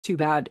Too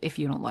bad if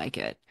you don't like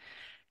it.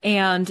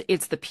 And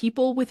it's the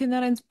people within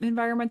that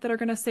environment that are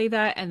going to say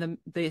that, and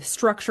the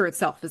structure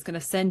itself is going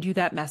to send you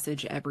that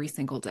message every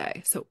single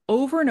day. So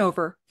over and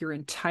over, your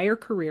entire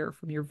career,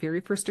 from your very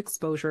first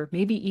exposure,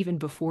 maybe even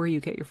before you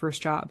get your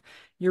first job,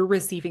 you're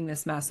receiving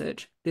this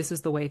message. This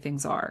is the way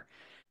things are.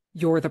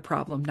 You're the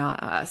problem,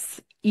 not us.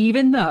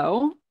 Even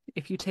though,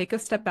 if you take a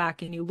step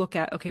back and you look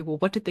at, okay, well,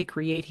 what did they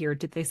create here?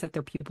 Did they set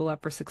their people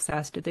up for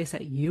success? Did they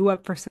set you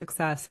up for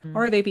success? Mm.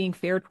 Or are they being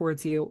fair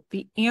towards you?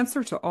 The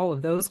answer to all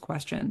of those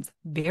questions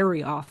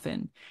very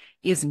often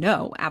is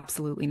no,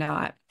 absolutely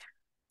not.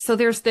 So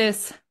there's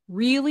this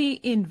really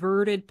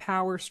inverted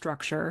power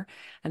structure,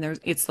 and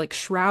it's like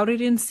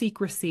shrouded in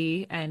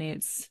secrecy, and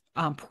it's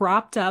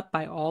propped up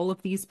by all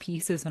of these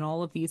pieces and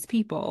all of these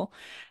people,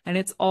 and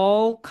it's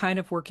all kind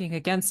of working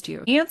against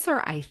you. Answer,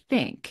 I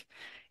think,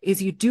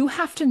 is you do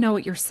have to know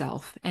it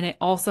yourself, and it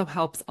also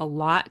helps a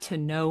lot to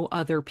know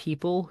other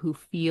people who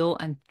feel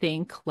and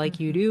think like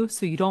you Mhm. do,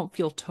 so you don't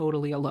feel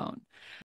totally alone.